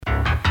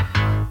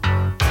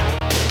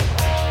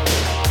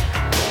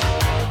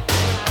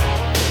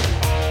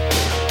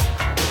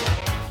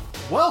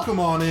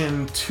welcome on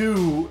in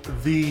to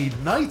the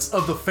Knights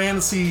of the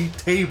Fantasy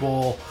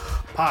Table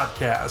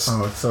podcast.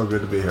 Oh, it's so good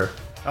to be here.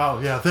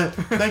 Oh yeah,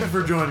 thank you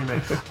for joining me.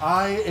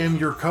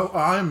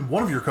 I'm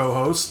one of your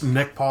co-hosts,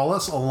 Nick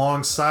Paulus.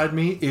 Alongside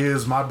me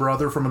is my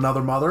brother from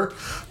another mother,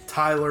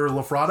 Tyler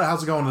LaFrada.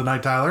 How's it going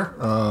tonight, Tyler?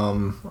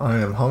 I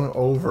am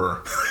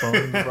hungover from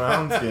the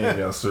Browns game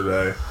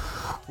yesterday.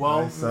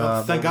 Well,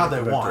 thank God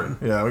they won.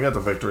 Yeah, we got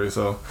the victory,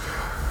 so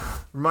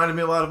reminded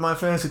me a lot of my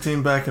fantasy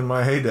team back in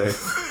my heyday.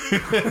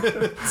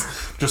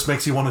 Just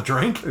makes you want to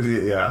drink?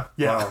 Yeah.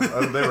 Yeah.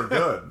 Well, they were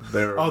good.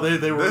 They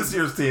were this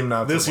year's team,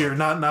 not this so year,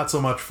 much. not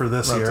so much for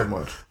this year. Not so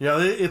much. Yeah,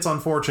 it's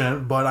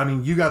unfortunate, but I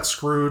mean, you got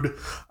screwed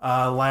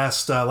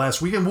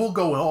last weekend. We'll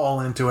go all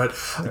into it.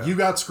 Yeah. You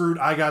got screwed.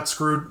 I got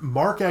screwed.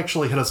 Mark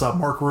actually hit us up.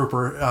 Mark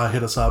Rupert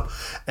hit us up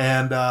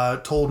and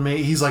told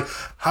me, he's like,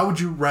 "How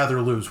would you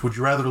rather lose? Would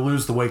you rather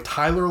lose the way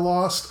Tyler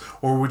lost,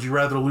 or would you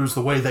rather lose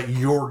the way that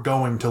you're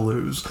going to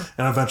lose?"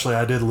 And eventually,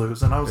 I did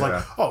lose, and I was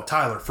like, "Oh,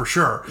 Tyler, for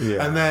sure."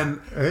 Yeah. And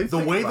then the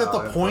way that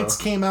the points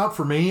came out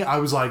for me, I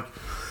was like,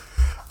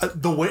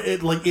 the way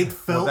it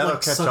felt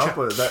like such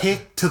a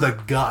kick to the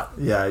gut.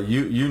 Yeah,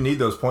 you need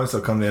those points to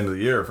come the end of the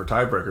year for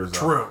tiebreakers. Though.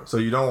 True. So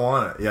you don't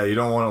want it. Yeah, you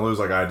don't want to lose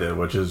like I did,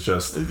 which is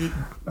just.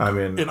 I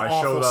mean,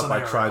 I showed up.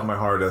 Scenario. I tried my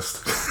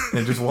hardest.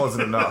 It just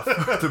wasn't enough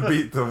to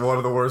beat one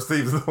of the worst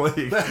teams in the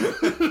league.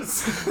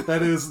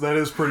 That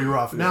is pretty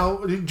rough. Yeah.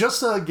 Now, just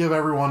to give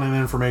everyone an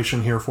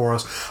information here for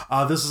us,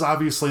 this is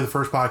obviously the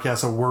first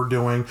podcast that we're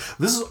doing.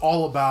 This is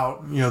all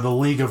about the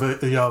League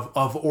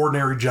of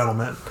Ordinary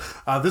Gentlemen.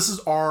 This is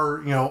our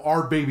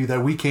baby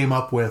that we came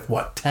up with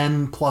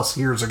 10 plus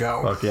years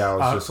ago. Fuck yeah, I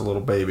was just a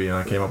little baby and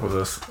I came up with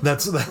this.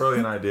 That's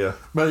brilliant idea.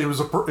 But it was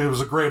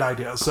a great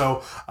idea.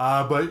 So,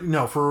 but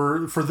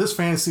for this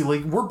fantasy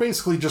league, we're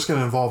basically just going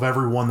to involve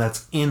everyone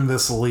that's in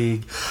this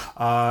league.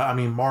 I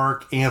mean,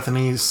 Mark,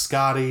 Anthony,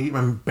 Scotty.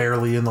 I'm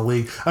barely in the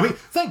league. I mean,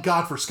 thank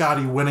God for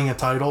Scotty winning a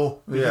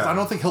title because I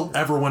don't think he'll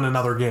ever win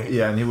another game.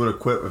 Yeah, and he would have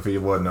quit if he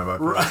wouldn't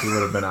have. Right. He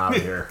would have been out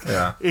of here.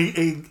 Yeah,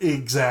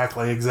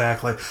 exactly.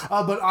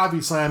 But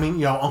obviously, I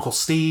mean, Uncle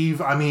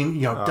Steve. I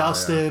mean,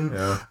 Dustin,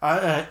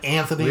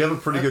 Anthony. We have a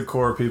pretty good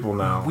core of people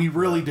now. We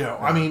really do. Yeah.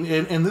 I mean,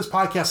 and this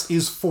podcast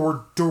is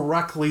for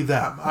directly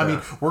them. I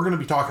mean, we're going to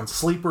be talking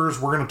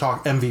sleepers. We're going to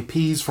talk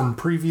MVPs from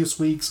previous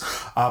weeks,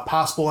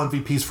 possible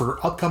MVPs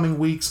for upcoming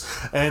weeks,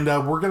 and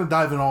we're going to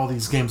dive in all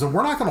these games, and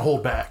we're not going to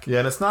hold back. Yeah,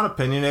 and it's not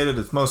opinionated.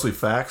 It's mostly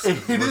facts.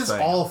 It is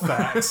saying. All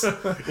facts.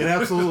 It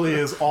absolutely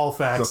is all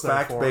facts. It's a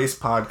fact-based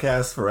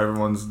podcast for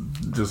everyone's,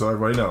 just so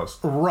everybody knows.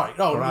 Right.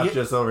 Oh, we're not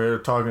just over here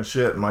talking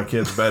shit in my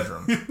kid's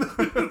bedroom.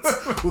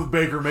 With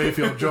Baker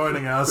Mayfield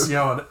joining us,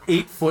 an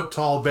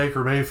 8-foot-tall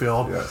Baker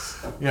Mayfield.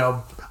 Yes.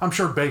 I'm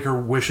sure Baker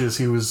wishes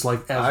he was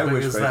like as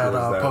big as that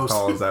post. As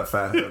tall as that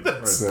fat head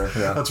right there.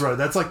 Yeah. That's right.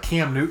 That's like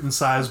Cam Newton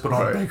size, but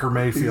on Baker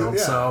Mayfield.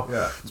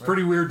 It's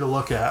pretty weird to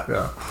look at.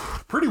 Yeah.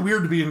 Pretty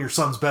weird to be in your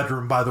son's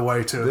bedroom, by the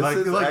way, too.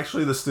 This is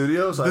actually the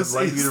studio, so I'd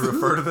like you to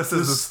refer to this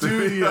as the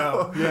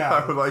studio. Yeah.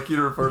 I would like you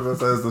to refer to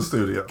this as the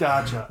studio.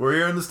 Gotcha. We're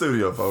here in the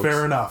studio, folks.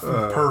 Fair enough.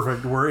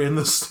 Perfect. We're in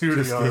the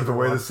studio. Just gave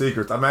away the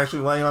secrets. I'm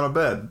actually laying on a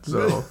bed,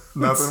 so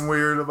nothing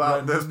weird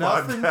about this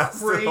nothing podcast.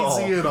 Nothing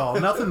crazy at all.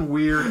 Nothing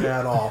weird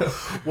at all.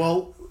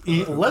 Well,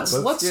 let's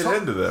get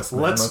into this.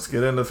 Let's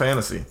get into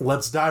fantasy.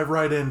 Let's dive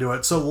right into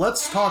it. So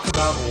let's talk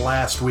about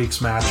last week's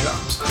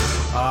matchups.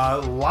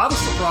 A lot of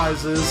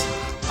surprises,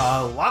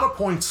 a lot of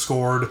points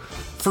scored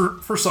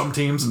for some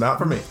teams. Not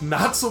for me.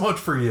 Not so much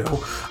for you.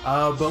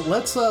 But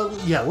let's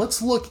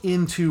look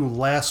into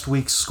last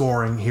week's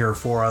scoring here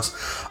for us.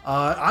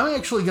 I'm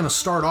actually going to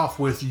start off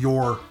with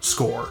your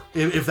score,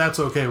 if that's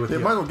okay with you.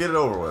 Might as well get it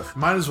over with.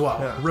 Might as well.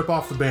 Yeah. Rip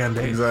off the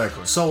Band-Aid.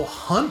 Exactly. So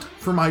Hunt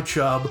for my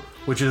Chubb,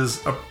 which is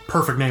a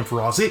perfect name for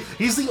Ross.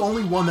 He's the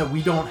only one that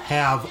we don't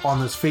have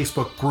on this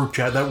Facebook group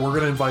chat that we're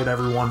going to invite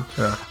everyone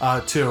to.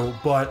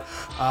 But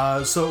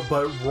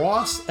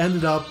Ross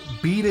ended up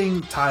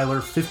beating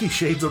Tyler 50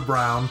 Shades of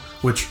Brown,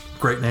 which,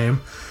 great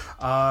name,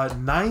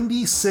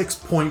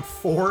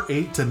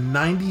 96.48 to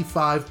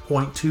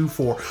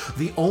 95.24.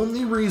 The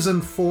only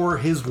reason for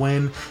his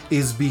win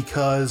is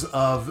because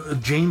of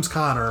James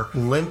Conner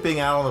limping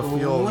out on the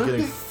field,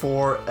 getting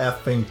 4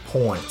 effing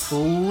points.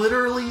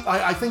 Literally,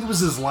 I think it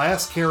was his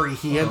last carry.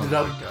 He ended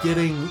up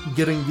getting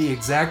the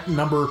exact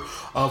number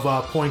of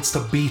points to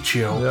beat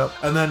you,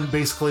 and then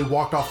basically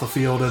walked off the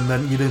field, and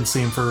then you didn't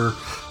see him for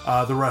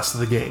the rest of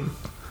the game.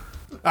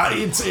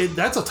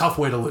 That's a tough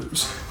way to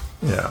lose.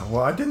 Yeah,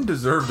 well, I didn't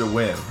deserve to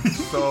win.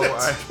 So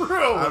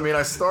true. I mean,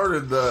 I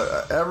started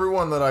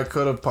everyone that I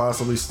could have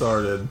possibly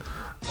started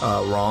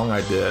wrong.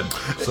 I did,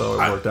 so it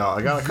worked out.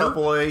 I got a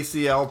couple of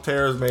ACL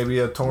tears, maybe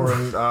a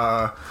torn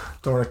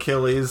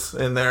Achilles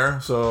in there.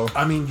 So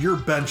I mean, your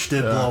bench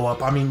did blow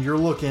up. I mean, you're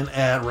looking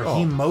at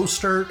Raheem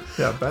Mostert.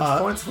 Yeah,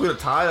 bench points. If we had a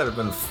tie, that'd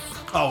have been.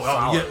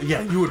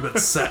 Yeah, you would have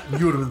been set.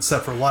 You would have been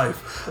set for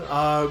life.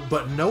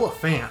 But Noah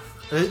Fant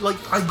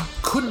I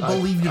couldn't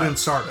believe you didn't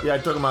start it. Yeah, I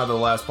took him out of the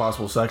last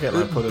possible second.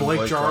 And I put in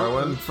Blake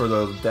Jarwin for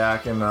the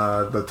Dak and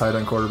the tight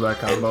end quarterback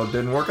combo.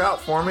 Didn't work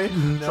out for me.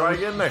 No. Try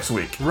again next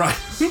week. Right.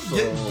 So,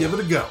 give it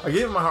a go. I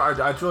gave him my heart.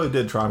 I truly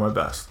did try my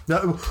best.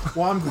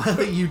 Well, I'm glad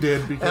that you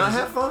did. Because and I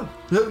had fun.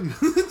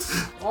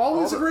 It's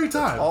always a great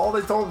time. All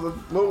they told the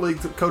Little League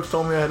coach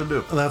told me I had to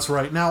do. That's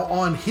right. Now,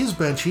 on his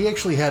bench, he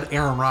actually had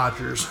Aaron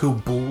Rodgers, who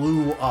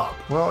blew up.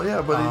 Well,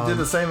 yeah, but he did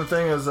the same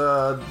thing as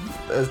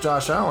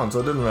Josh Allen, so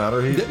it didn't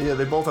matter.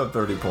 They both had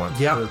 30 points.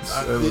 Yeah.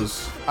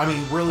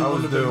 Really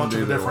wouldn't have been much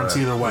of a difference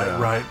either way,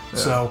 right? Yeah.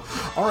 So,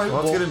 all right.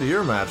 Well, let's get into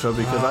your matchup,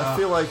 because I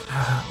feel like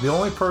the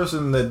only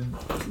person that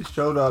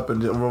showed up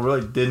and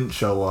really didn't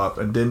show up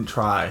and didn't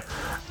try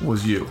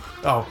was you.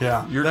 Oh,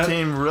 yeah. Your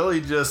team really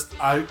just...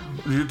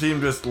 Your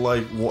team just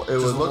like... It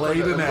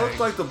looked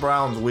like the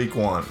Browns week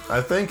 1.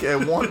 I think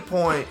at one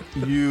point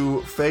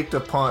you faked a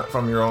punt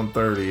from your own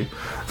 30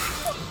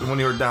 when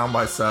you were down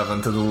by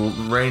 7 to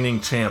the reigning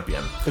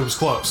champion. It was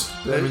close.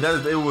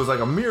 It was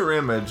like a mirror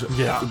image.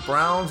 Yeah. The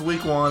Browns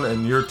week 1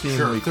 and your team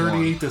week 1.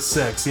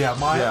 38-6. Yeah.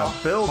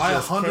 Bill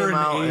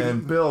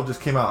just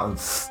came out and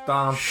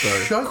stomped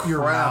Shut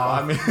your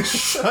mouth.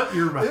 Shut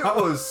your mouth.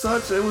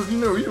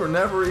 You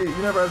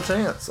never had a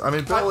chance.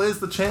 Bill is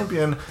the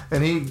champion,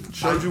 and he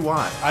showed you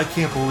why. I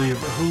can't believe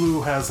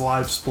Hulu Has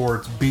Live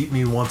Sports beat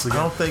me once again.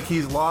 I don't think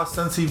he's lost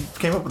since he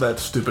came up with that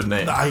stupid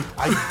name. I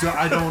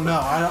don't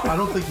know. I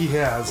don't think he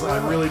has.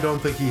 I really don't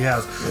think he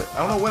has. I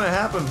don't know when it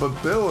happened, but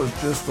Bill is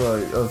just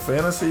a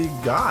fantasy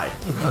guy.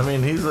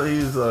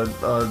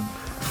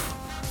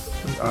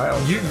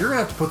 You're gonna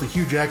have to put the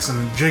Hugh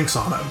Jackson jinx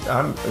on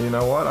him. You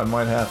know what? I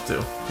might have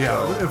to.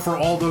 Yeah. So. For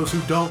all those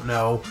who don't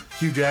know,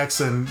 Hugh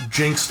Jackson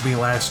jinxed me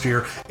last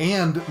year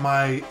and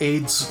my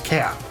AIDS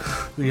cat.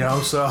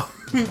 So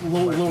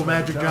little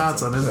Magic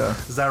Johnson.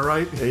 Is that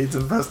right? AIDS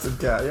infested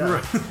cat. Yeah.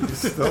 Right.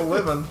 He's still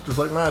living, just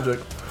like Magic.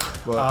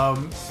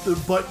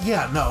 But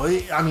yeah, no.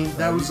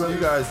 That was you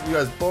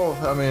guys both.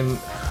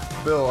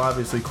 Bill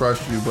obviously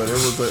crushed you, but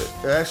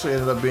it actually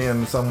ended up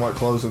being somewhat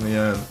close in the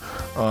end.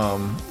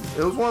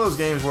 It was one of those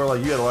games where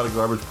you had a lot of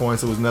garbage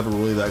points. It was never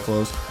really that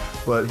close,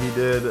 but he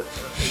did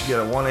get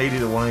a 180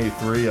 to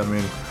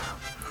 183.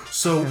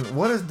 So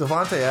what is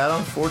Devontae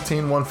Adams?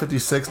 14,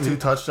 156, 2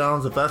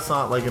 touchdowns. If that's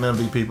not like an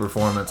MVP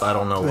performance, I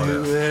don't know what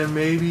is. And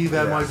maybe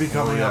that might be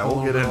coming up.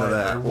 We'll get into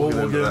that. We'll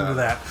get into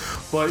that.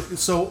 But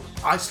so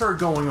I started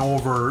going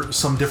over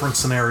some different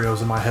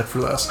scenarios in my head for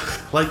this.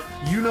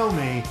 You know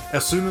me,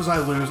 as soon as I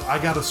lose,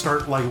 I got to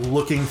start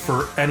looking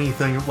for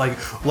anything. Like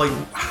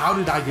how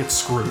did I get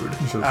screwed?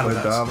 You should have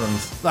played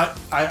Dobbins.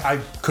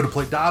 I could have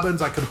played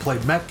Dobbins. I could have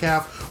played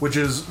Metcalf, which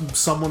is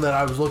someone that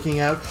I was looking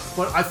at.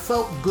 But I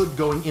felt good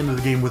going into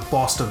the game with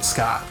Boston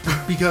Scott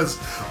because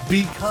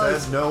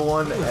said no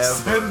one ever,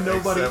 said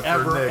nobody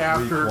ever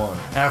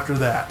after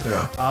that.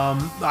 Yeah.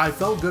 I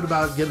felt good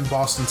about getting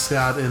Boston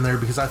Scott in there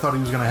because I thought he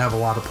was going to have a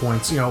lot of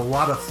points, a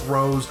lot of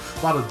throws,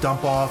 a lot of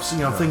dump offs,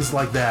 things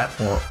like that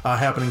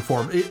happening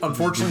for him.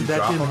 Unfortunately,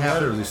 that didn't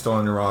happen. Or is he still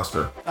on your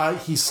roster?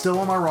 He's still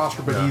on my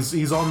roster, but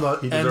he's on the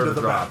end of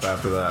the bench.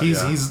 After that,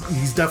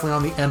 he's definitely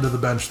on the end of the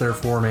bench there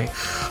for me.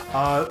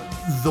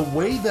 The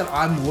way that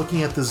I'm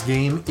looking at this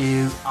game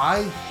is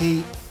I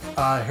hate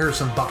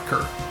Harrison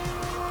Butker,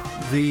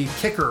 the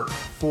kicker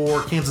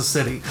for Kansas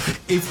City.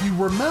 If you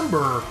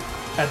remember,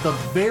 at the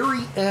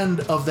very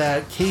end of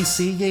that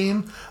KC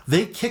game,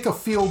 they kick a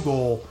field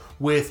goal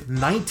with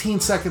 19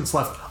 seconds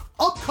left,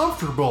 up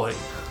comfortably.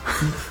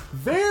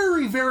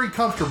 Very, very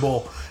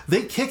comfortable.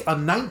 They kick a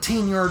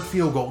 19-yard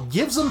field goal,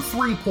 gives them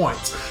 3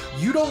 points.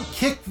 You don't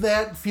kick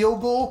that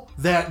field goal,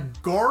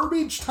 that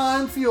garbage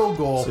time field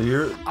goal,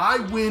 I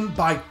win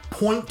by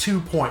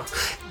 0.2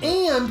 points.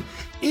 And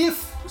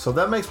So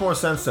that makes more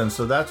sense then.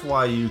 So that's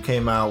why you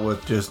came out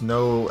with just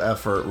no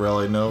effort,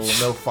 really, no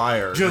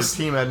fire. Your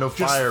team had no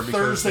fire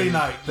because Thursday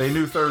night. They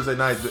knew Thursday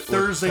night.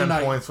 Thursday 10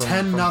 night, points from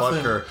 10-0.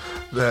 Butker.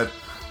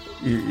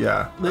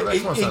 That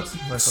makes more sense.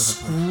 It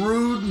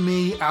screwed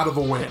me out of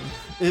a win.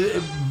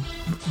 It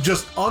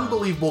just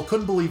unbelievable.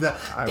 Couldn't believe that.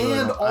 I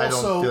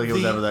don't feel like it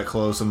was ever that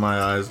close in my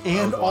eyes.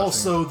 And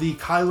also the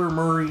Kyler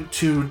Murray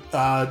to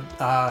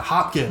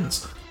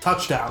Hopkins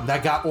touchdown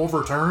that got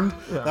overturned.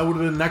 Yeah. That would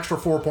have been an extra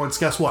 4 points.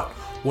 Guess what?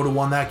 Would have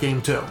won that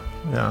game too.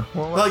 Yeah.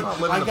 Well,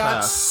 I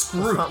got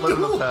screwed. Let's not live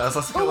in the past.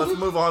 Let's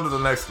move on to the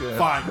next game.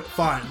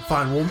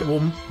 Fine.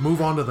 We'll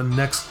move on to the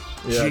next.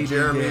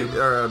 Jeremy Hill.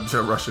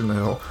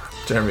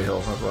 Jeremy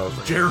Hill. That's what I was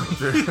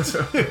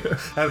thinking.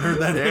 Haven't heard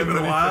that name in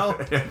a while.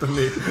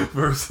 Anthony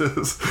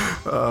versus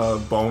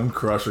bone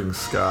crushing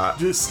Scott.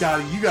 Just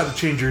Scotty, you got to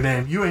change your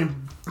name. You ain't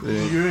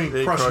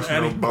crushing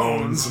any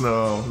bones.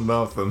 No,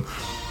 nothing.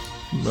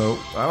 Nope.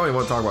 I don't even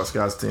want to talk about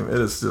Scott's team. It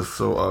is just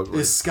so ugly.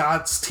 It's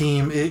Scott's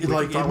team. It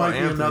might be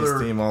another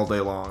team all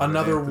day long.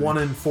 Another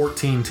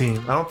 1-14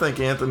 team. I don't think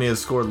Anthony has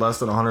scored less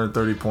than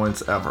 130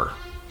 points ever.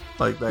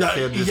 Like, that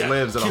kid just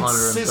lives at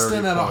 130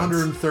 consistent at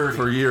 130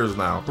 for years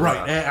now.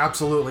 Right,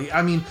 absolutely.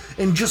 I mean,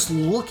 and just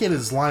look at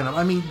his lineup.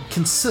 I mean,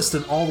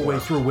 consistent all the way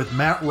through with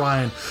Matt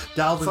Ryan,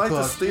 Dalvin It's like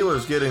Cook. the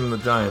Steelers getting the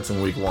Giants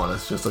in week 1.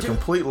 It's just a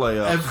complete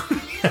layup.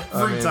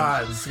 Every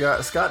time.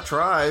 Scott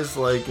tries,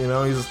 like, you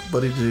know,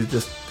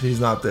 he's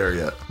not there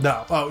yet.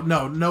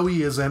 No,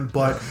 he isn't.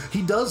 But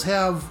he does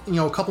have, you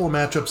know, a couple of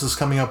matchups this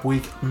coming up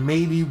week.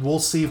 Maybe we'll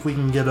see if we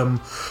can get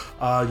him,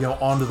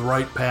 onto the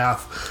right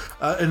path.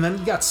 And then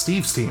you got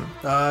Steve's team.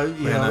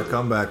 That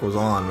comeback was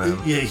on, man.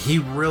 Yeah, he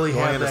really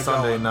Going had into that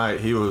Sunday going.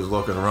 night, he was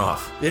looking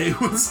rough. It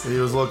was. He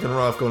was looking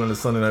rough going into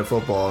Sunday Night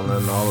Football, and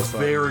then all of a sudden,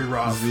 Very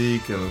rough.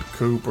 Zeke and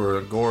Cooper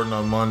and Gordon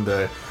on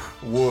Monday,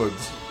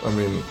 Woods. I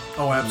mean,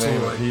 Oh,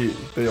 absolutely.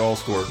 They all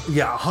scored.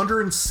 Yeah,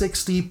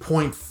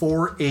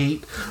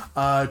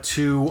 160.48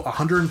 to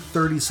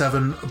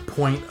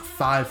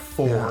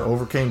 137.54. Yeah,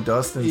 overcame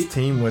Dustin's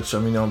team, which, I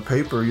mean, on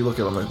paper, you look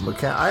at him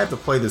like, I have to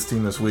play this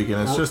team this week,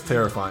 and it's just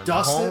terrifying.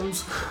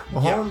 Mahomes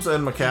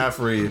and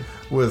McCaffrey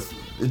with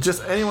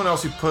just anyone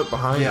else you put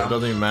behind him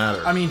doesn't even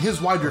matter. I mean,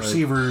 his wide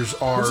receivers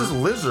are... Who's this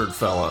lizard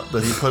fella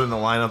that he put in the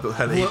lineup that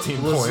had 18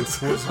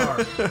 points?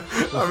 Lazard.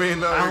 I mean,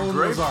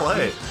 great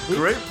play.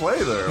 Great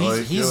play there.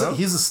 He's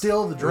a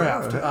steal of the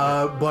draft.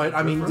 But,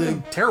 I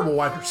mean, terrible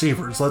wide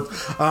receivers.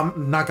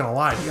 I'm not going to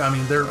lie to you. I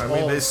mean, they're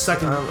all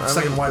second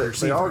wide receivers.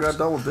 They all got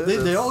double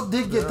digits. They all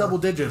did get double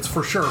digits,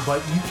 for sure,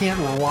 but you can't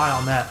rely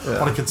on that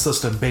on a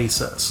consistent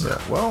basis. Yeah.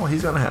 Well,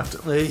 he's going to have to.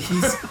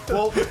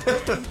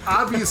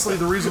 Obviously,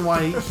 the reason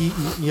why he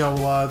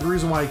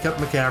kept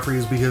McCaffrey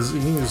is because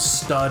he was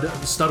stud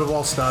of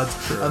all studs,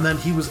 and then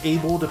he was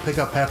able to pick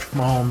up Patrick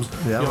Mahomes.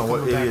 Yeah, I don't know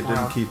what idiot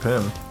didn't keep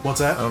him. What's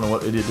that? I don't know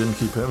what idiot didn't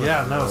keep him.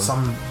 Yeah, no,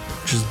 some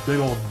just big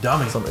old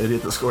dummy. Some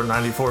idiot that scored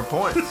 94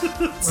 points.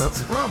 That's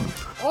the problem.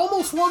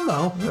 Almost won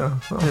though. Yeah,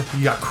 well.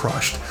 You got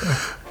crushed.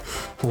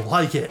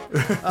 Like it.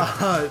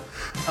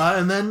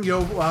 And then,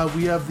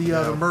 we have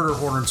the Murder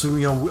Hornets, who,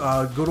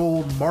 good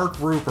old Mark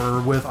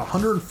Ruper with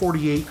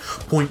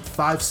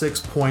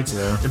 148.56 points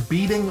and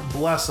beating,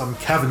 bless him,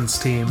 Kevin's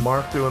team.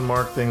 Mark doing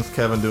Mark things,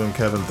 Kevin doing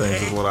Kevin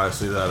things is what I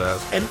see that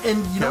as. And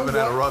Kevin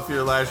had a rough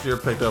year last year,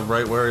 picked up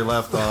right where he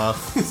left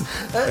off.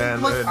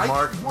 and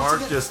Mark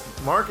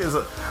is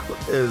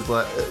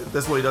like,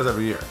 that's what he does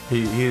every year.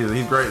 He's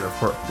great in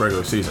the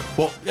regular season.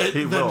 Well,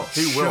 he will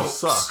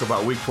suck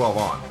about week 12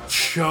 on.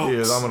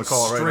 Chokes. I'm going to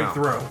call it right now.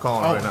 Through. I'm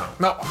calling it right now.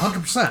 No,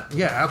 100%.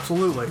 Yeah,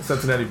 absolutely.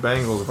 Cincinnati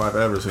Bengals, if I've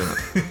ever seen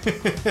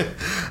it.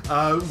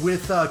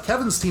 With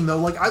Kevin's team,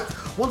 though,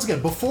 once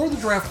again, before the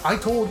draft, I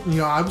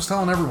was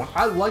telling everyone,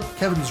 I liked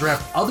Kevin's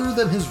draft. Other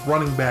than his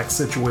running back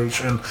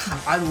situation,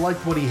 I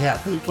liked what he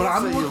had. But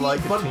I'm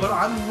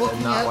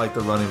looking not like the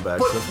running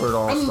backs. That's where it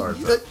all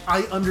starts.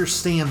 I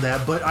understand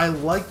that, but I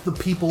like the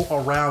people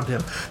around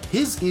him.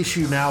 His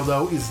issue now,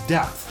 though, is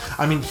depth.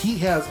 I mean,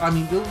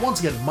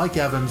 once again, Mike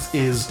Evans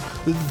is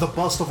the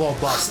bust of all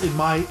busts. In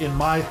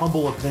my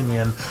humble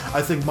opinion,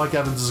 I think Mike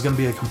Evans is going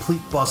to be a complete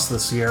bust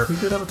this year. He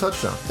did have a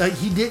touchdown.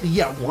 He did,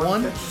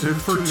 one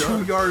for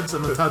 2 yards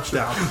and a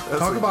touchdown.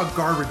 Talk about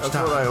garbage time.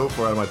 That's what I hope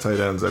for out of my tight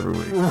ends every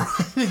week. Right,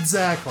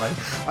 exactly.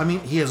 I mean,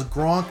 he has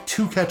Gronk,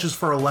 2 catches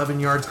for 11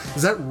 yards.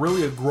 Is that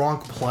really a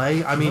Gronk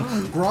play? I mean,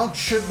 Gronk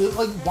should be,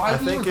 why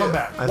did he come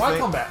back? Why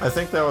come back? I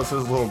think that was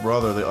his little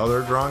brother, the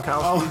other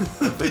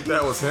Gronkowski. I think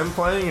that was him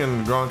playing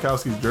in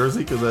Gronkowski's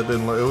jersey, because that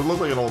didn't look, it would look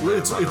like an old man.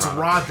 It's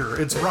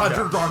Roger. It's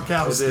Roger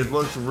Gronkowski. It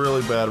looked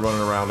really bad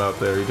running around out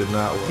there. He did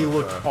not look. He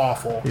looked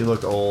awful. He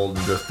looked old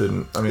and just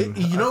didn't. I mean,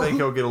 I think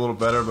he'll get a little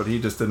better, but he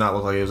just did not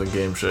look like he was in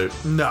game shape.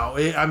 No,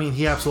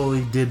 he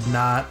absolutely did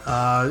not.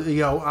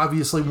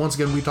 Obviously, once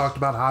again, we talked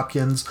about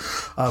Hopkins,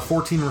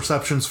 14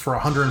 receptions for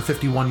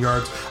 151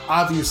 yards.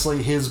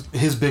 Obviously, his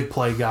big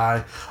play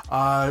guy.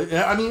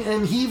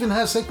 And he even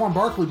has Saquon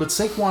Barkley, but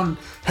Saquon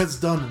has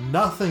done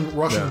nothing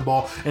rushing the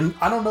ball. And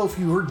I don't know if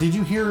you heard. Did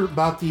you hear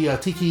about the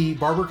Tiki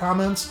Barber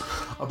comments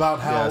about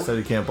how? Yeah, I said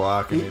he can't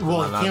block. He can't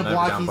block.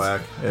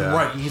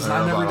 He's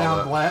not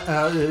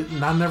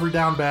never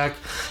down back.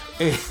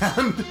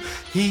 And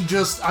he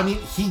just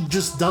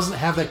doesn't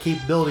have that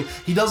capability.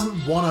 He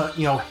doesn't want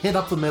to, hit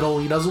up the middle.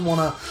 He doesn't want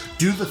to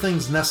do the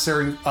things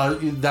necessary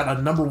that a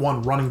number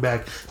one running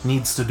back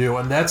needs to do.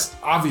 And that's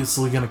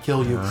obviously going to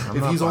kill you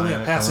if he's only a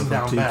passing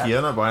down back.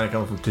 I'm not buying it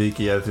coming from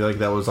Tiki. I feel like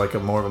that was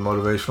more of a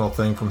motivational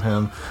thing from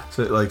him.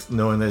 So,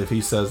 knowing that if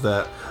he says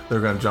that, they're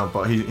going to jump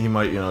up. He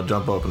might,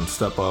 jump up and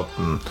step up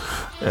and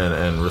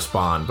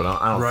respond. But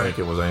I don't think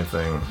it was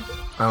anything.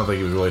 I don't think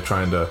he was really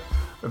trying to.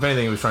 If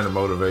anything, he was trying to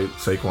motivate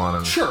Saquon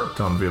and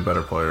tell him to be a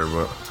better player.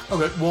 But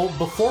okay, well,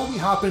 before we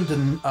hop into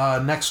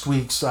next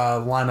week's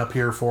lineup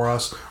here for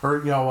us,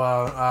 or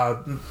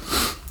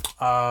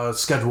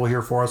schedule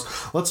here for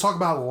us, let's talk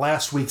about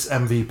last week's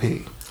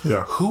MVP.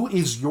 Yeah. Who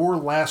is your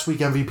last week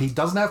MVP?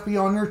 Doesn't have to be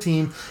on your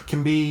team.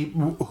 Can be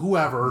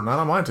whoever. Not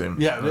on my team.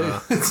 Yeah.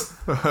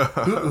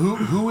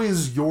 Who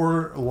is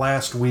your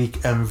last week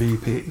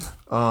MVP?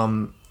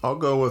 I'll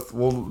go with,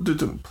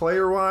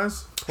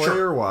 player-wise?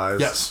 Player-wise,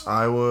 yes.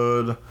 I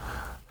would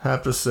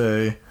have to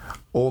say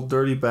Old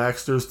Dirty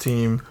Baxter's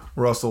team,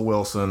 Russell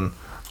Wilson.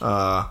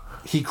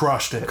 He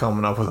crushed it.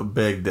 coming up with a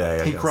big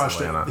day. He crushed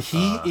Atlanta. it.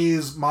 He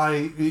is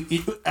my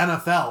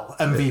NFL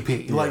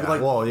MVP.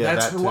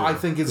 That's who I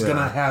think is going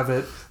to have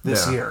it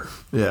this year.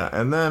 Yeah,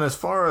 and then as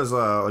far as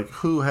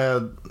who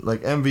had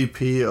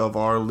MVP of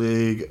our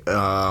league,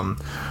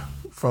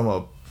 from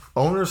a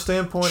owner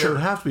standpoint, it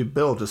would have to be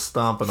Bill just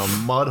stomping a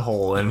mud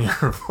hole in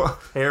your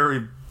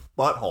hairy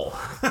butthole.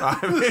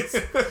 I mean,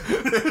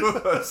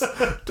 it was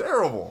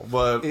terrible,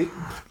 but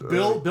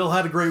Bill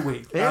had a great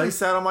week. And he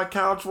sat on my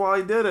couch while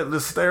he did it,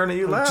 just staring at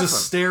you, laughing,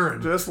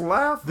 just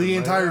laughing the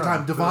entire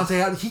time.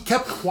 Devontae, he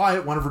kept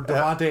quiet whenever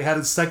Devontae had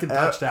his second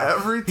touchdown.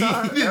 Every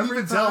time, he didn't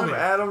even tell me.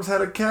 Adams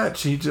had a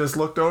catch, he just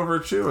looked over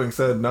at you and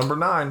said, "Number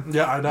 9."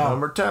 Yeah, I know.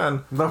 Number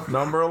 10.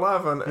 Number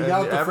 11. He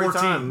got every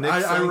 14. time,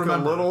 Nick sank a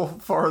little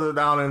farther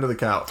down into the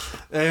couch.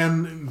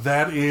 And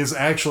that is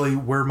actually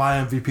where my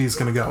MVP is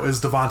going to go. Is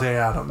Devontae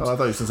Adams. Oh, I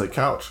thought you said say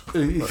couch.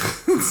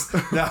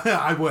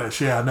 I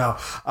wish. Yeah, no.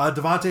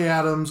 Devontae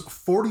Adams,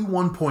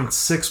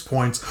 41.6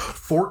 points,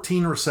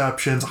 14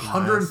 receptions,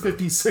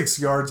 156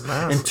 yards,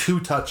 and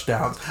 2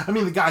 touchdowns. I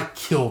mean, the guy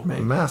killed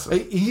me. Massive.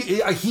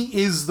 He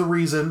is the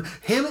reason.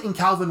 Him and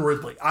Calvin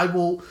Ridley.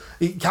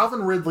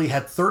 Calvin Ridley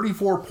had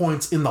 34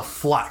 points in the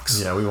flex.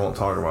 Yeah, we won't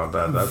talk about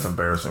that. That's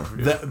embarrassing for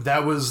you.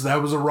 That was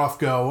a rough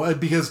go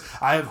because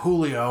I have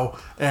Julio,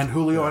 and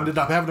Julio ended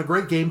up having a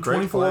great game,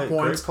 24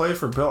 points. Great play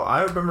for Bill.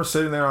 I remember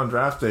sitting there on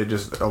draft day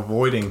just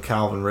avoiding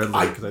Calvin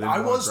Ridley because I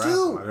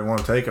didn't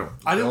want to take him.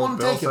 I didn't want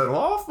to take him. Bill said,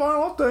 "Well, fine,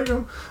 I'll take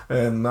him."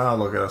 And now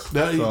look at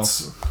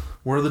us.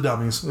 We're the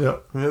dummies.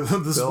 Yep.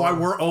 This is why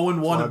we're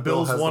 0-1 and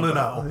Bill's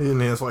 1-0.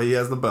 And that's why he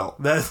has the belt.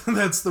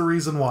 That's the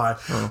reason why.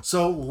 Oh.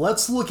 So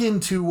let's look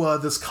into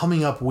this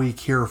coming up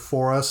week here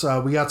for us.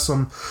 We got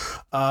some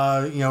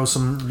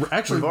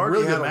actually we've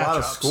already really had good a lot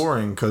of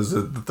scoring because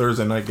the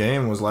Thursday night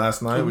game was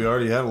last night. We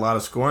already had a lot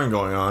of scoring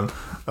going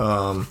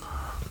on.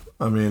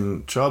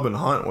 Chubb and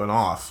Hunt went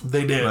off.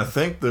 They did. And I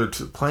think they're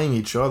playing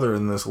each other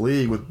in this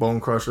league with Bone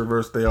Crusher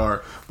versus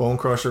Bone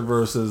Crusher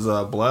versus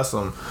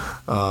Blessum.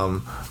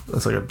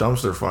 It's like a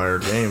dumpster fire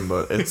game,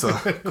 but it's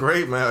a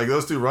great man. Like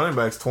those two running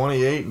backs,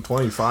 28 and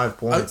 25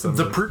 points.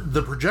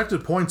 The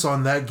projected points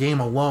on that game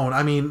alone.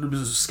 I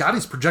mean,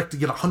 Scotty's projected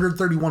to get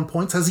 131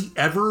 points. Has he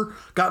ever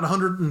gotten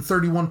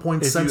 131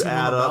 points since he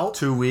won the belt?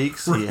 If you add up 2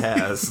 weeks, he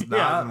has.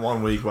 Not in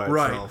 1 week by itself.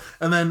 Right.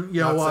 And then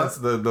since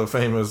the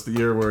famous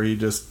year where he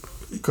just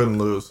couldn't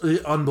lose.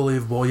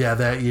 Unbelievable,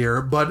 that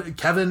year. But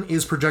Kevin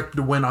is projected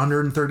to win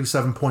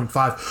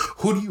 137.5.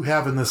 Who do you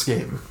have in this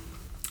game?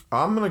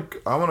 I'm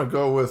gonna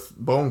go with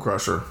Bone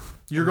Crusher.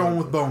 You're going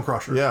with Bone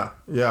Crusher. Yeah.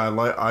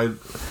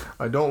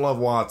 I don't love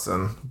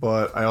Watson,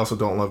 but I also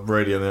don't love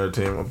Brady on the other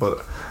team.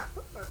 But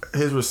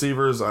his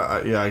receivers,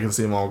 I can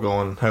see them all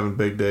having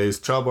big days.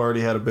 Chubb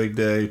already had a big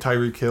day.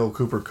 Tyreek Hill,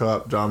 Cooper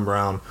Kupp, John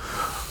Brown.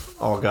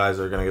 All guys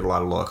are going to get a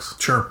lot of looks.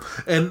 Sure.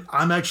 And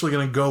I'm actually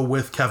going to go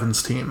with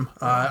Kevin's team.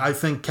 I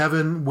think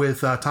Kevin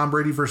with Tom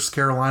Brady versus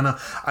Carolina,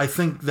 I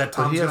think that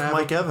Tom's going to have...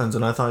 Mike Evans,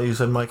 and I thought you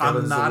said Mike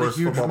Evans is the worst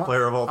football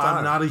player of all time.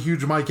 I'm not a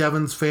huge Mike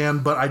Evans fan,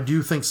 but I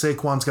do think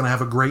Saquon's going to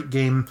have a great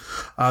game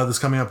this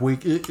coming up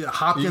week.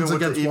 Hopkins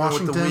against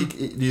Washington.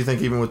 Do you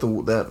think even with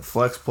that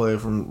flex play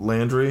from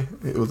Landry,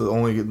 with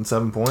only getting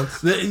 7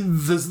 points?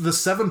 The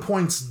 7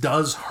 points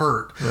does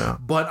hurt. Yeah.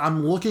 But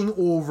I'm looking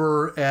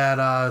over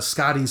at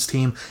Scotty's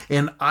team,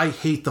 and I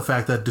hate the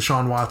fact that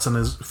Deshaun Watson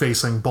is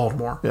facing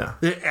Baltimore. Yeah.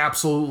 I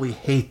absolutely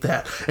hate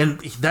that. And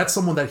that's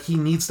someone that he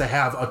needs to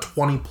have a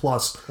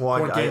 20-plus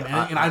point game.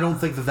 And I don't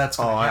think that's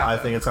going to happen. I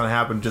think it's going to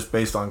happen just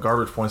based on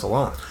garbage points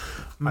alone.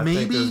 I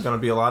think there's going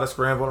to be a lot of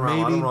scrambling around,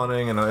 a lot of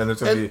running, and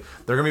it's going to be.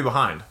 They're going to be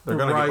behind. They're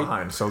going to get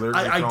behind. So they're.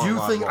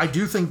 I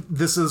do think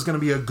this is going to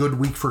be a good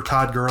week for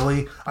Todd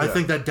Gurley. I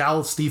think that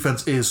Dallas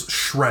defense is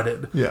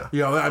shredded. Yeah.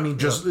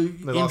 Just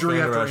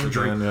injury after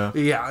injury. Again,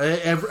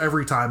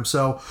 every time.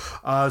 So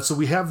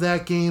we have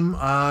that game.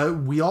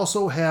 We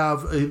also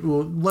have.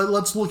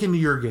 Let's look into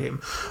your game.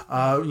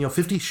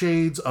 50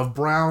 Shades of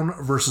Brown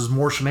versus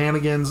More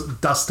Shenanigans.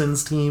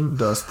 Dustin's team.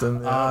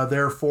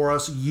 There for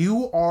us.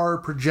 You are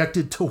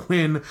projected to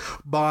win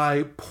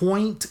by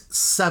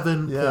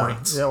 0.7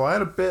 points. Yeah, well, I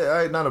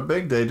had not a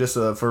big day. Just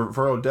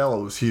for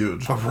Odell, it was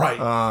huge. Right.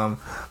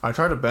 I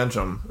tried to bench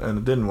him and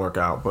it didn't work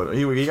out, but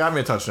he got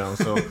me a touchdown.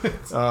 So,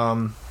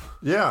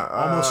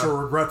 almost a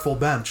regretful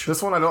bench.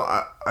 This one,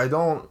 I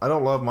don't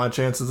love my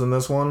chances in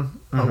this one.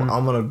 Mm-hmm.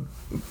 I'm gonna.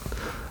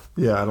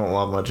 Yeah, I don't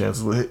love my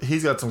chances.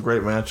 He's got some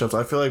great matchups.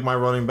 I feel like my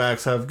running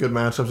backs have good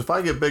matchups. If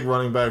I get big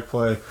running back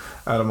play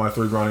out of my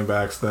 3 running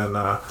backs, then.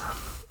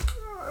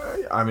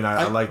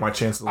 I like my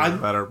chances a little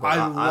better, but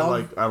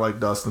I like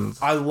Dustin's.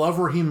 I love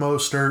Raheem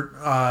Mostert,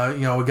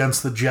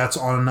 against the Jets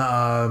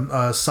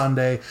on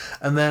Sunday,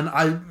 and then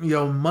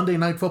Monday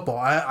Night Football.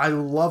 I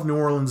love New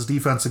Orleans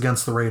defense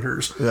against the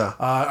Raiders. Yeah,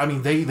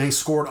 they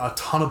scored a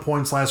ton of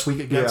points last week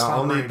against. Yeah,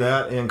 I'll need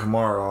that and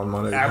Kamara on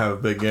Monday to have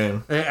a big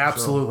game.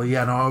 Absolutely,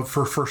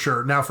 for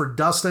sure. Now for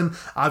Dustin,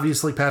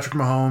 obviously Patrick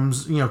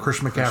Mahomes,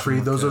 Christian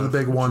McCaffrey, those are the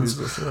big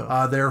ones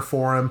there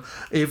for him.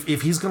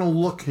 If he's going to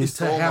look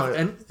to have,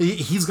 and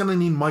he's going to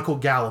need Michael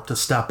Gallup to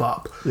step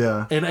up.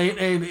 Yeah. And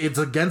it's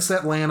against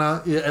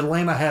Atlanta.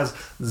 Atlanta has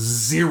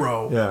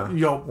zero.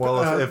 Yeah.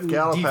 Well, if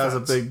Gallup defense. has a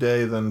big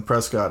day, then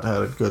Prescott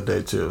had a good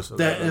day too. So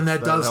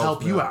that does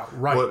help you out,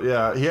 right? Well,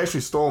 yeah, he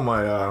actually stole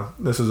my.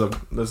 This is.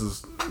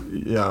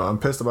 I'm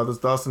pissed about this,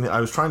 Dustin. I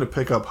was trying to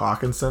pick up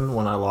Hawkinson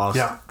when I lost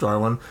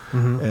Jarwin,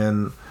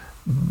 and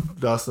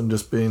Dustin,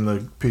 just being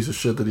the piece of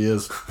shit that he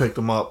is, picked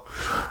him up,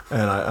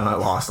 and I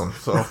lost him.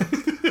 So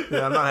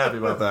yeah, I'm not happy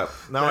about that.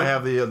 Now I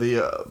have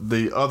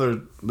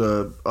the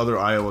other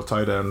Iowa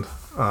tight end,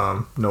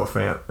 Noah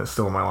Fant, is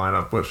still in my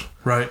lineup, which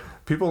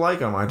people like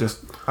him. I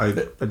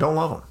don't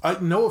love him.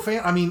 Noah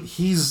Fant, I mean,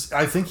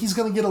 I think he's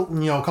going to get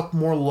a couple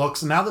more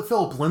looks. Now that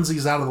Phillip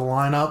Lindsay's out of the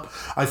lineup,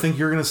 I think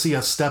you're going to see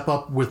a step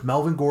up with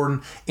Melvin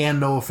Gordon and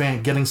Noah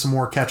Fant getting some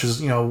more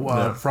catches,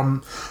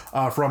 from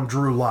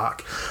Drew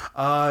Lock.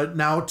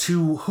 Now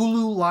to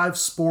Hulu Live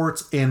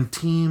Sports and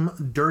Team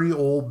Dirty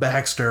Old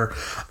Baxter.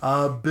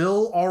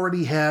 Bill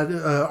already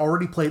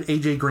played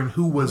AJ Green,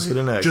 who was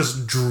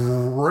just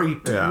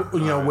draped,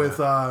 with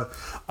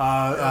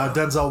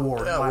Denzel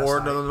Ward. Yeah,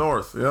 Ward to the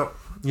North. Yep.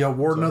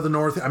 Warden of the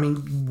North. I mean,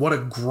 what a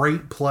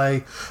great play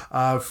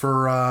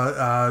for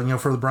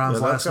the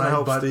Browns last night.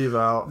 Help Steve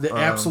out.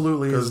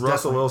 Absolutely, because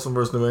Russell Wilson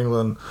versus New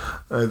England,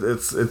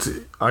 it's.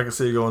 I can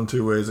see it going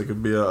two ways. It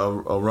could be a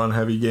run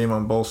heavy game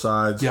on both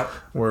sides. Yep.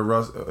 Where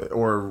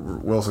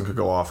Wilson could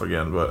go off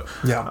again, but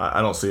I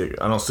don't see it.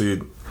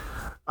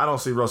 I don't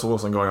see Russell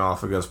Wilson going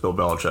off against Bill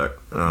Belichick.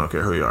 I don't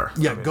care who you are.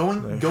 Yeah,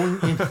 going in,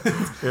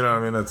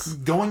 It's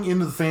going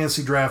into the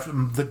fantasy draft.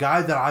 The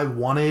guy that I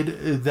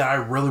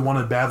really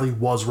wanted badly,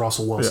 was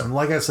Russell Wilson. Yeah.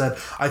 Like I said,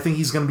 I think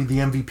he's going to be the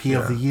MVP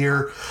of the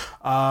year.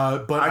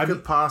 But I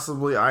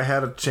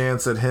had a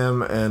chance at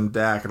him and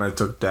Dak, and I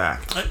took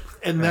Dak.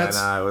 And that's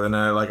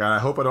I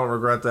hope I don't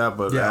regret that,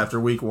 but after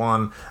week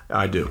 1,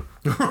 I do.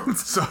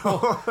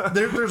 So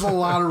there's a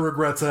lot of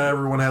regrets that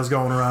everyone has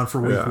going around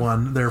for week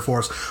 1 there for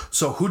us.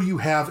 So who do you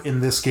have in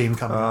this game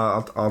coming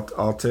up?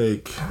 I'll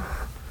take.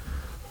 I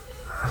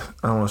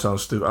don't want to sound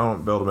stupid. I don't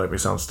want Bill to make me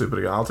sound stupid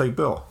again. I'll take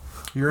Bill.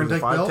 You're going to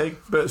take Bill? If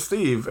I take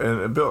Steve,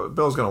 and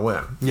Bill's going to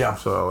win. Yeah.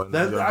 So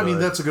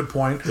that's a good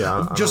point.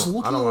 Yeah. I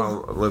don't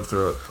want to live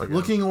through it again.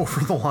 Looking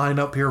over the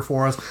lineup here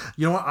for us,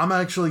 you know what? I'm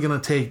actually going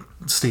to take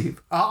Steve.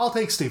 I'll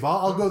take Steve.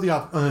 I'll go the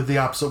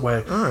opposite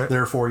way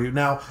there for you.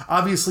 Now,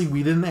 obviously,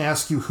 we didn't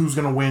ask you who's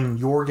going to win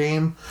your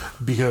game,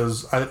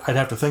 because I'd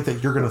have to think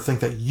that you're going to think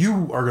that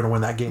you are going to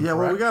win that game. Yeah,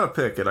 well, we got to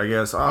pick it, I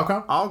guess.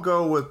 I'll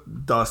go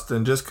with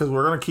Dustin, just because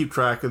we're going to keep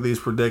track of these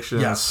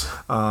predictions. Yes.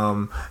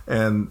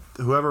 And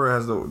whoever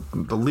has the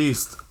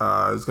least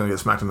is going to get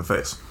smacked in the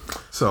face.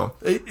 So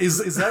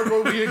is that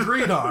what we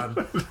agreed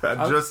on?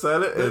 I just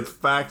said it. It's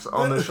facts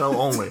on the show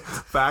only.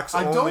 Facts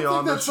only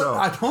on the show.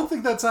 I don't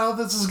think that's how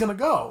this is going to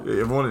go.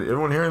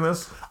 Everyone hearing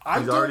this?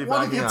 I don't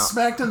want to get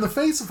smacked in the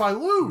face if I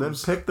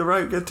lose. Then pick the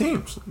right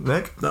teams,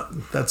 Nick. No,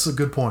 that's a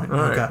good point. All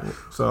right.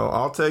 So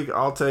I'll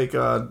take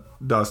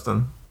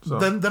Dustin. So.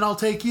 Then I'll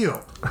take you.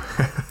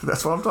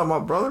 That's what I'm talking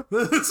about, brother.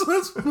 That's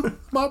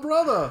my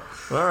brother.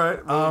 All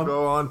right, we'll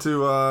go on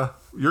to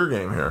your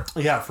game here.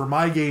 Yeah, for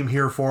my game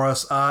here for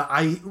us.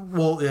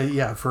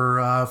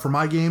 For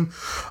my game,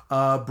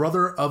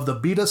 Brother of the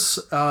Beatus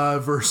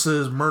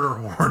versus Murder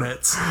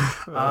Hornets.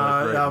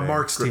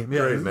 Mark's team.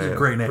 Yeah,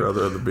 great name.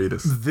 Brother of the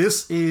Beatus.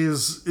 This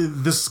is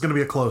going to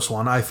be a close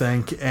one, I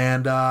think,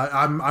 and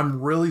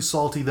I'm really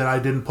salty that I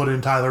didn't put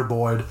in Tyler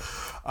Boyd.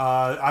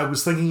 I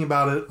was thinking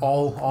about it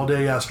all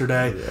day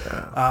yesterday.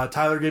 Yeah.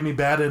 Tyler gave me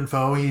bad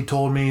info. He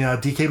told me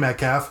DK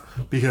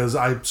Metcalf, because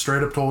I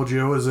straight up told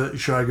you,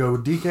 should I go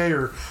with DK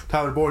or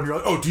Tyler Boyd? And you're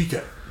like, oh,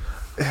 DK.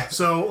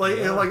 So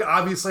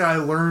obviously I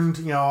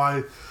learned,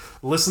 I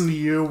listened to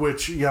you,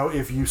 which,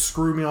 if you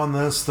screw me on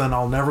this, then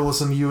I'll never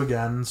listen to you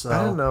again. So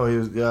I didn't know he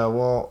was. Yeah.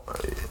 Well.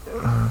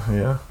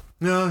 Yeah.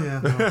 No.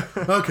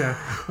 Okay.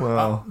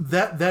 Well,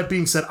 that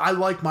being said, I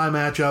like my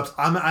matchups.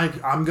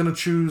 I'm gonna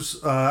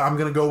choose. I'm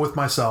gonna go with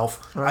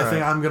myself. I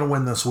think I'm gonna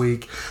win this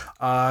week.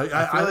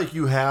 I feel like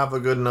you have a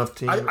good enough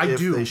team. If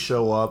they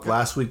show up.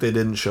 Last week they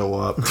didn't show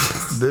up.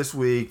 This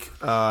week,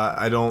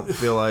 I don't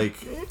feel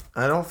like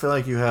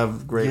you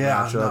have great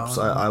matchups.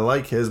 No. I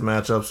like his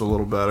matchups a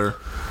little better.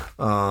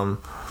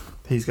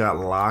 He's got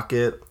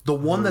Lockett. The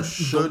one that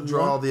should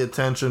draw the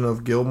attention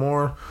of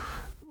Gilmore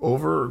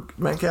over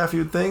Metcalf,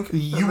 you'd think?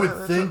 You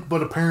would think,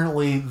 but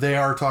apparently they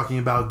are talking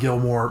about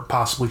Gilmore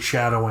possibly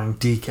shadowing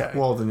DK.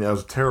 Well, then that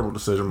was a terrible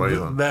decision by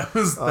you. That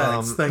was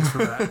thanks for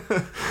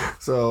that.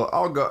 So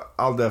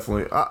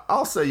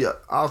I'll say you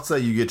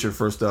get your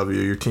first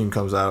W. Your team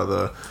comes out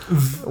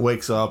of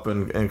wakes up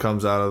and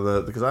comes out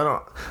of because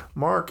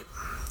Mark.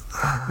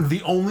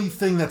 The only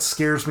thing that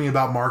scares me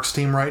about Mark's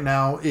team right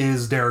now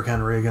is Derrick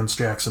Henry against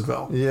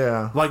Jacksonville.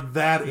 Yeah. Like,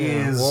 that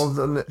is... Well,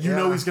 then, you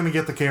know he's going to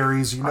get the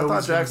carries. You know I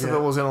thought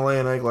Jacksonville was going to lay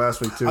an egg last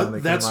week, too. And they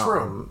that's came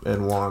true. Out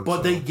and won.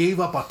 But they gave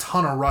up a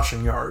ton of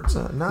rushing yards.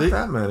 Not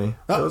that many.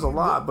 It was a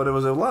lot, but it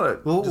was a lot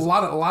of... A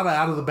lot of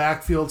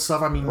out-of-the-backfield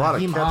stuff. I mean, a lot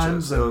of Nyheim catches.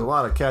 Hines. There was a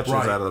lot of catches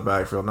out of the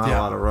backfield. Not a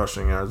lot of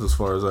rushing yards as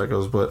far as that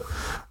goes. But,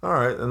 all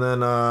right. And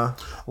then...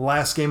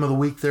 last game of the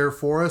week there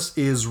for us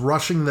is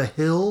Rushing the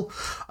Hill.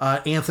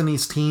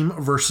 Anthony's team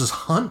versus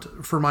Hunt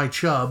for my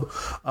Chubb.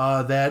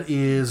 That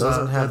is...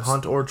 Doesn't have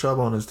Hunt or Chubb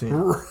on his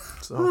team.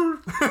 So...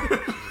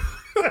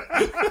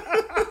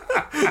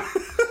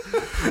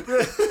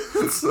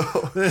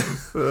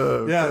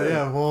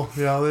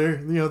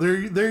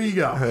 there you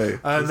go. Hey,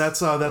 and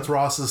that's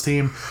Ross's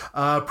team.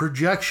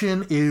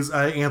 Projection is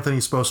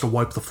Anthony's supposed to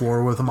wipe the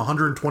floor with him,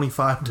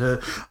 125 to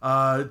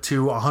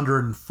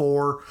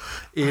 104.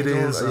 It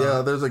is.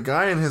 There's a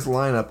guy in his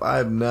lineup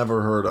I've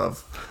never heard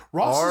of.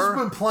 Ross has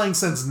been playing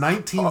since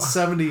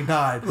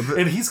 1979,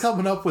 and he's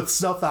coming up with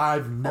stuff that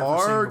I've never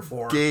seen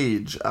before.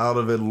 Gage out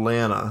of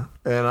Atlanta,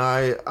 and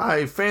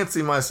I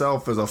fancy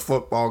myself as a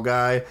football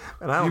guy,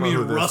 and I don't know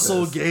who this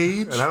Russell is.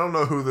 Gage? And I don't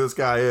know who this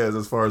guy is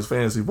as far as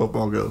fantasy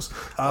football goes.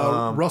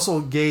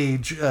 Russell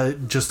Gage,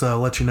 just to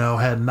let you know,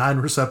 had 9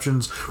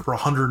 receptions for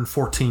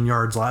 114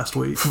 yards last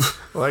week.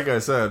 Like I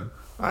said,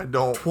 I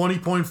don't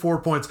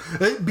 20.4 points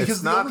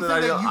because the only thing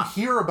that you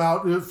hear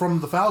about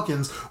from the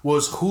Falcons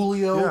was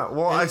Julio. Yeah,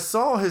 well, I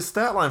saw his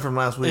stat line from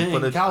last week,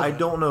 but I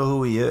don't know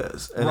who he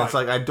is, and it's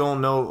like I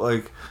don't know.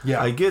 Like,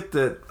 I get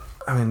that.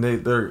 I mean,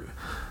 they're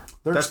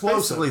that's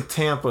explosive. Basically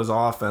Tampa's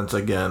offense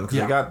again because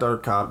they got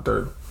Dirk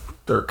Cotter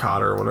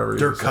or whatever.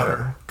 Dirk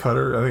Cutter.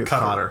 Cutter. I think it's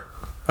Cotter.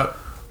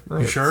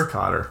 You sure?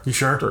 Cotter. You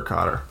sure? Dirk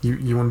Cotter.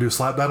 You want to do a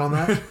slap bet on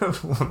that?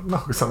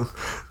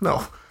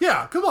 No.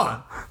 Yeah, come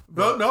on.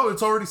 No,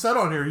 it's already said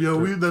on here.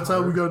 That's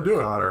how we got to do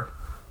it. Cotter.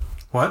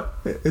 What?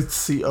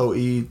 It's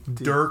COE.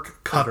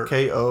 Dirk Cutter.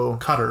 KO.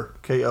 Cutter.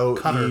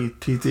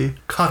 KOETT.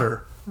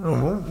 Cutter.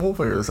 Oh, we'll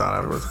figure this out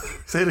afterwards.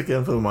 Say it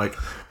again for the mic.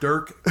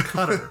 Dirk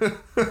Cutter.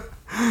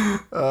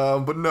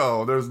 But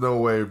no, there's no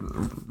way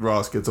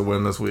Ross gets a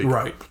win this week.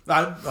 Right.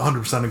 I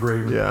 100%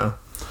 agree. Yeah.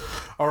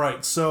 All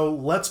right, so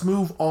let's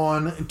move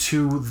on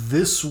to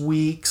this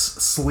week's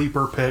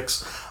sleeper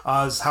picks.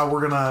 Is how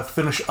we're gonna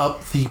finish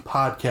up the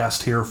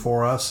podcast here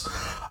for us.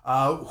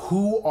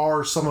 Who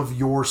are some of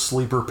your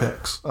sleeper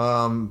picks?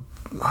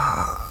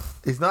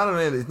 He's not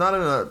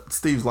in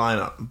Steve's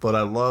lineup, but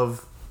I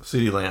love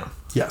CeeDee Lamb.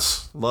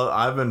 Yes,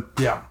 I've been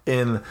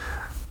in.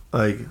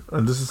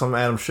 And this is some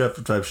Adam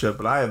Schefter type shit,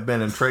 but I have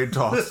been in trade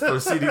talks for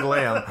CeeDee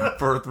Lamb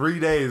for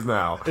 3 days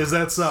now. Is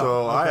that so?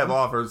 So I have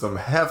offered some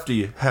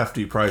hefty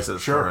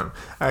prices for him.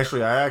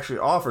 Actually, I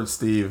offered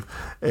Steve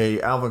a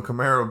Alvin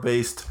Kamara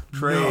based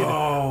trade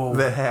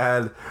that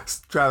had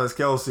Travis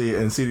Kelce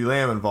and CeeDee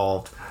Lamb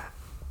involved.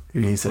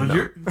 He said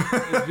no.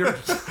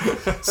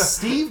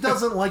 Steve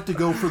doesn't like to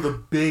go for the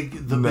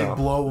big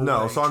blow away.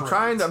 No, so I'm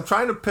trying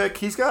to pick.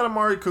 He's got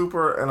Amari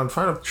Cooper, and I'm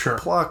trying to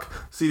pluck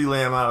CeeDee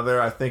Lamb out of there.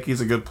 I think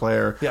he's a good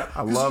player. Yeah,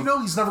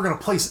 because he's never going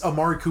to place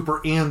Amari Cooper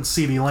and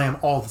CeeDee Lamb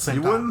all at the same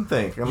time. You wouldn't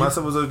think, unless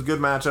it was a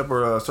good matchup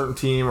or a certain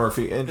team, or if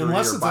he injured.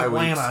 Unless it's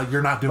Atlanta,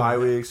 you're not doing bye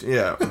weeks.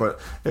 Yeah, but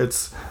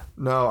it's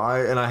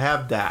I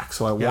have Dak,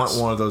 so I want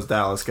one of those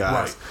Dallas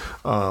guys.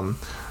 Right.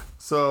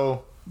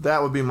 So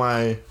that would be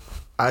my.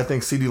 I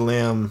think CeeDee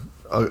Lamb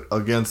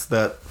against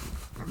that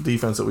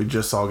defense that we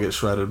just saw get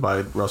shredded by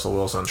Russell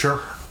Wilson. Sure.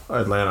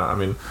 Atlanta. I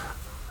mean,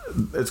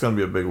 it's going to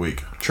be a big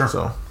week. Sure.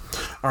 So,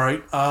 all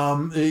right. How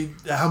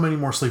many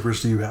more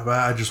sleepers do you have?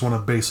 I just want to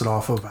base it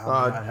off of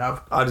how many I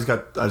have. I just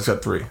got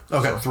 3.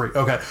 Okay, 3.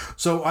 Okay,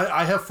 so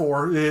I have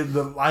 4.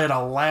 I had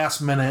a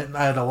last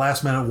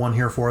minute one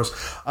here for us.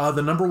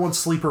 The number 1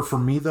 sleeper for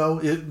me though,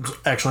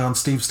 actually on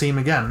Steve's team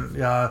again,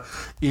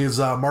 is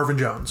Marvin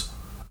Jones.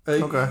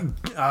 Okay.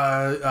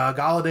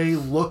 Galladay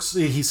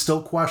he's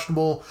still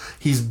questionable.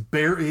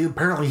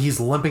 Apparently he's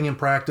limping in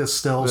practice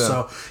still. Yeah.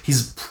 So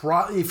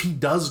if he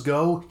does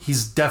go,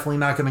 he's definitely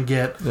not going to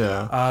get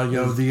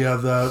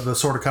the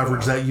sort of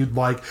coverage that you'd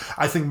like.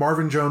 I think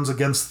Marvin Jones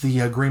against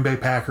the Green Bay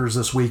Packers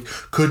this week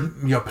could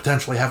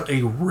potentially have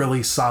a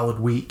really solid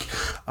week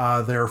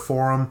there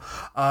for him.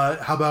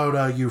 How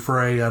about you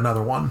for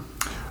another one?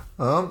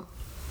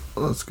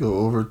 Let's go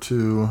over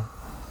to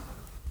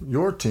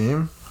your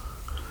team.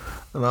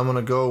 And I'm going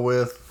to go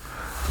with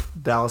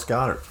Dallas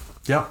Goedert.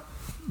 Yeah.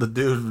 The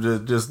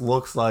dude just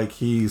looks like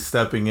he's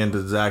stepping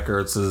into Zach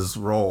Ertz's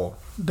role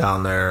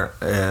down there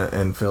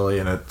in Philly.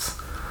 And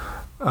it's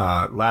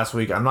last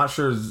week. I'm not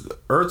sure.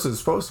 Ertz is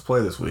supposed to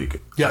play this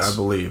week. Yes. I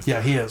believe. Yeah,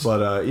 he is.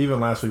 But even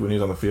last week when he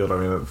was on the field, I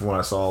mean, from what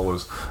I saw, it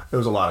was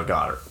a lot of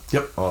Goddard.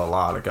 Yep. A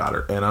lot of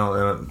Goddard. And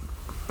I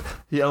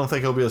don't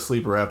think he'll be a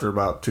sleeper after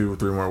about 2 or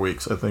 3 more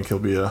weeks. I think he'll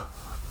be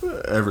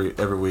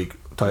every week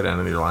tight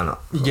end in your lineup.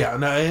 So. Yeah,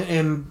 no,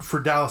 and for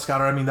Dallas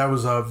Goedert, I mean, that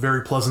was a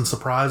very pleasant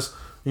surprise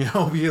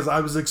Because I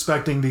was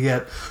expecting to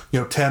get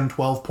 10,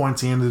 12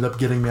 points. He ended up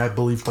getting me, I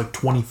believe, like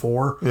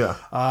 24.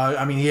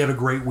 Yeah. He had a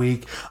great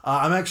week.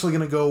 I'm actually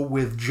going to go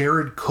with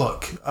Jared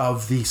Cook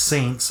of the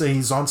Saints.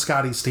 He's on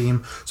Scotty's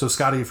team. So,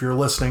 Scotty, if you're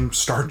listening,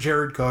 start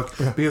Jared Cook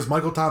because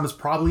Michael Thomas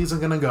probably isn't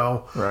going to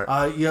go.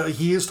 Right.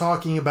 He is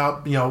talking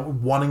about,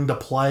 wanting to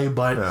play,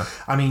 but,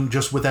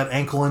 just with that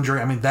ankle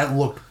injury, that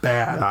looked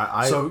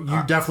bad. So,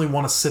 you definitely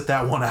want to sit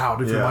that one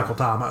out if you're Michael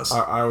Thomas.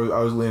 I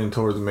was leaning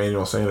towards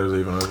Emmanuel Sanders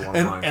even as one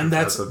of mine. And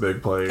that's a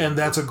big play. And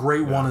that's a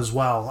great one as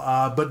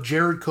well. But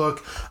Jared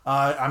Cook,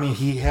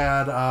 he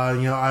had,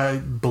 I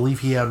believe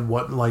he had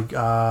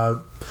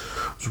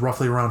it was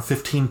roughly around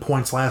 15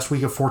 points last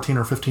week, 14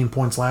 or 15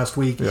 points last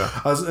week. Yeah.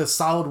 A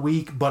solid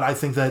week, but I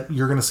think that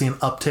you're going to see an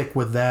uptick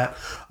with that.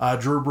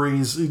 Drew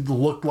Brees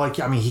looked like,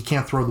 he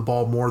can't throw the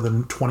ball more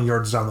than 20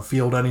 yards down the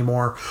field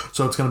anymore,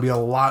 so it's going to be a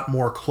lot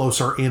more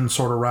closer in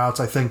sort of routes.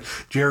 I think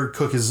Jared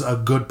Cook is a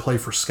good play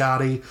for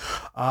Scotty.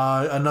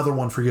 Another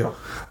one for you.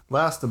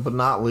 Last but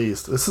not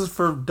least, this is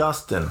for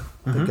Dustin,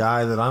 the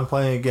guy that I'm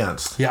playing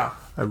against. Yeah.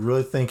 I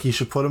really think he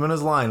should put him in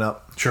his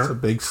lineup. Sure. It's a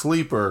big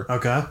sleeper.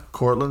 Okay.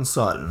 Cortland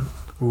Sutton.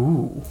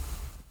 Ooh.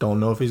 Don't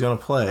know if he's going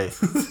to play.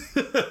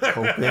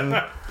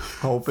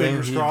 hoping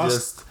Fingers he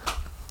crossed.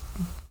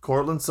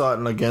 Cortland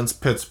Sutton against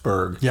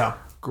Pittsburgh. Yeah.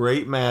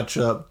 Great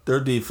matchup. Their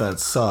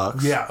defense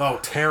sucks. Yeah. Oh,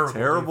 terrible.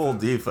 Terrible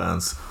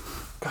defense.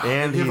 God,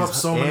 and give up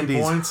so many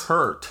he's points.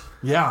 Hurt.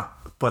 Yeah.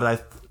 But I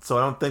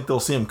don't think they'll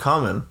see him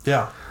coming.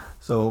 Yeah.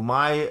 So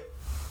my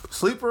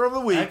sleeper of the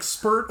week.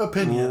 Expert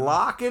opinion.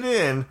 Lock it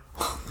in.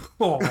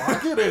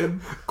 Lock it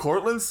in.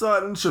 Cortland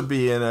Sutton should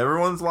be in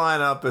everyone's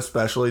lineup,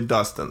 especially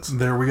Dustin's.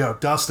 There we go.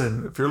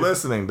 Dustin. If you're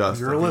listening,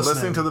 Dustin. If you're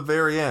listening to the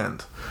very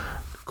end.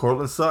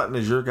 Cortland Sutton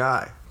is your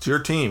guy. It's your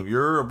team.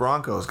 You're a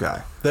Broncos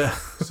guy.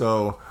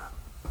 So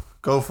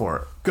go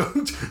for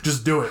it.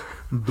 Just do it.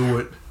 Do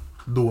it.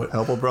 Do it.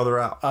 Help a brother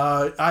out.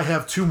 I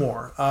have two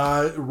more.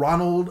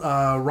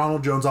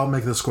 Ronald Jones. I'll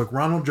make this quick.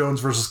 Ronald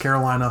Jones versus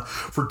Carolina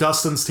for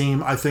Dustin's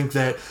team. I think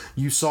that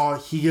you saw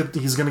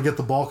he's going to get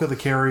the bulk of the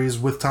carries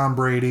with Tom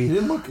Brady. He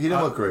didn't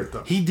look great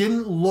though. He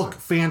didn't look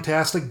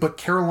fantastic, but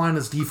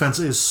Carolina's defense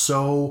is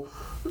so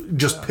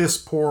just piss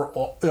poor,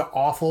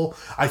 awful.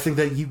 I think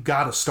that you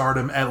got to start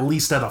him at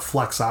least at a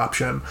flex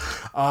option.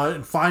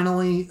 And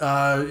finally,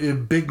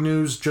 big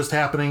news just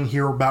happening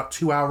here about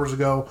 2 hours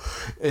ago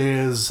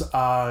is you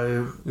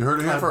heard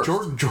it here first.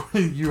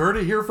 You heard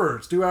it here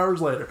first. 2 hours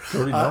later,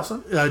 Jordy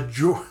Nelson,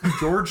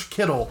 George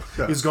Kittle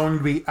is going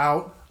to be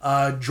out.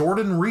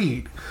 Jordan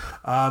Reed,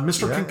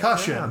 Mr.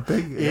 Concussion,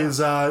 is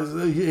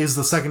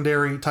the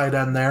secondary tight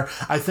end there.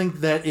 I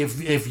think that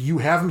if you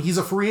have him, he's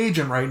a free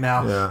agent right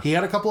now. Yeah. He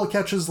had a couple of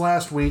catches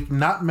last week,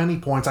 not many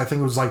points. I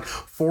think it was like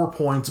 4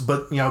 points,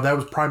 but that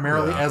was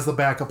primarily as the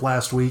backup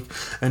last week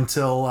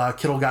until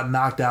Kittle got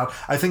knocked out.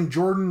 I think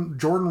Jordan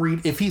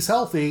Reed, if he's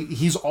healthy,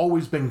 he's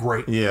always been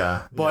great.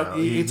 Yeah, but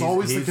it's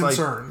always the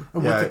concern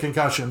with the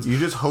concussions. You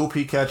just hope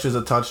he catches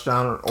a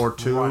touchdown or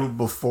two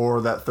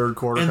before that third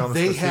quarter comes.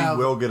 He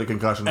will get a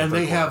concussion. And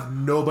they have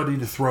nobody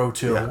to throw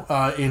to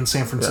in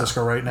San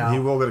Francisco right now. He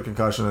will get a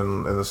concussion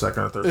in the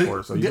second or third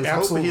quarter. So you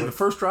just hope he hit the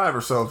first drive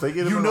or so. If they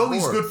get him,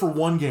 he's good for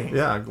one game.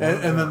 Yeah,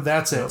 and then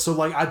that's it.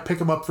 So I'd pick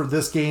him up for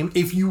this game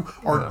if you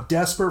are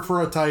desperate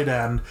for a tight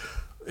end.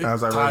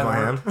 As I raise my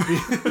hand.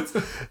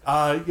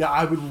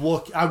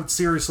 I would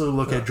seriously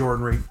look at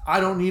Jordan Reed. I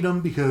don't need him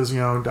because,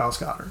 Dallas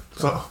Goedert.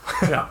 So,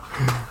 yeah.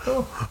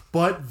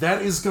 But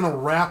that is going to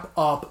wrap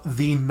up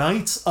the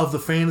Knights of the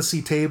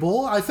Fantasy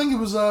Table. I think it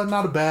was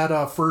not a bad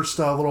first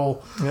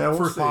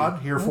first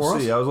pod here for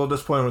us. I was a little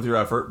disappointed with your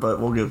effort, but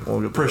we'll get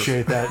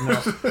appreciate that.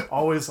 No,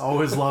 always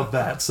love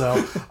that. So,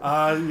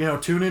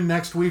 tune in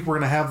next week. We're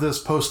going to have this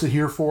posted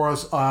here for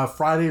us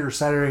Friday or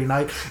Saturday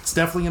night. It's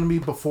definitely going to be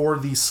before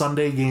the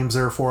Sunday games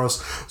there for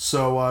us.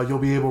 So you'll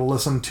be able to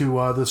listen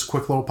to this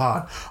quick little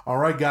pod. All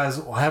right, guys.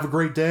 Well, have a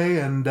great day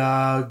and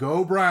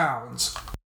go Browns.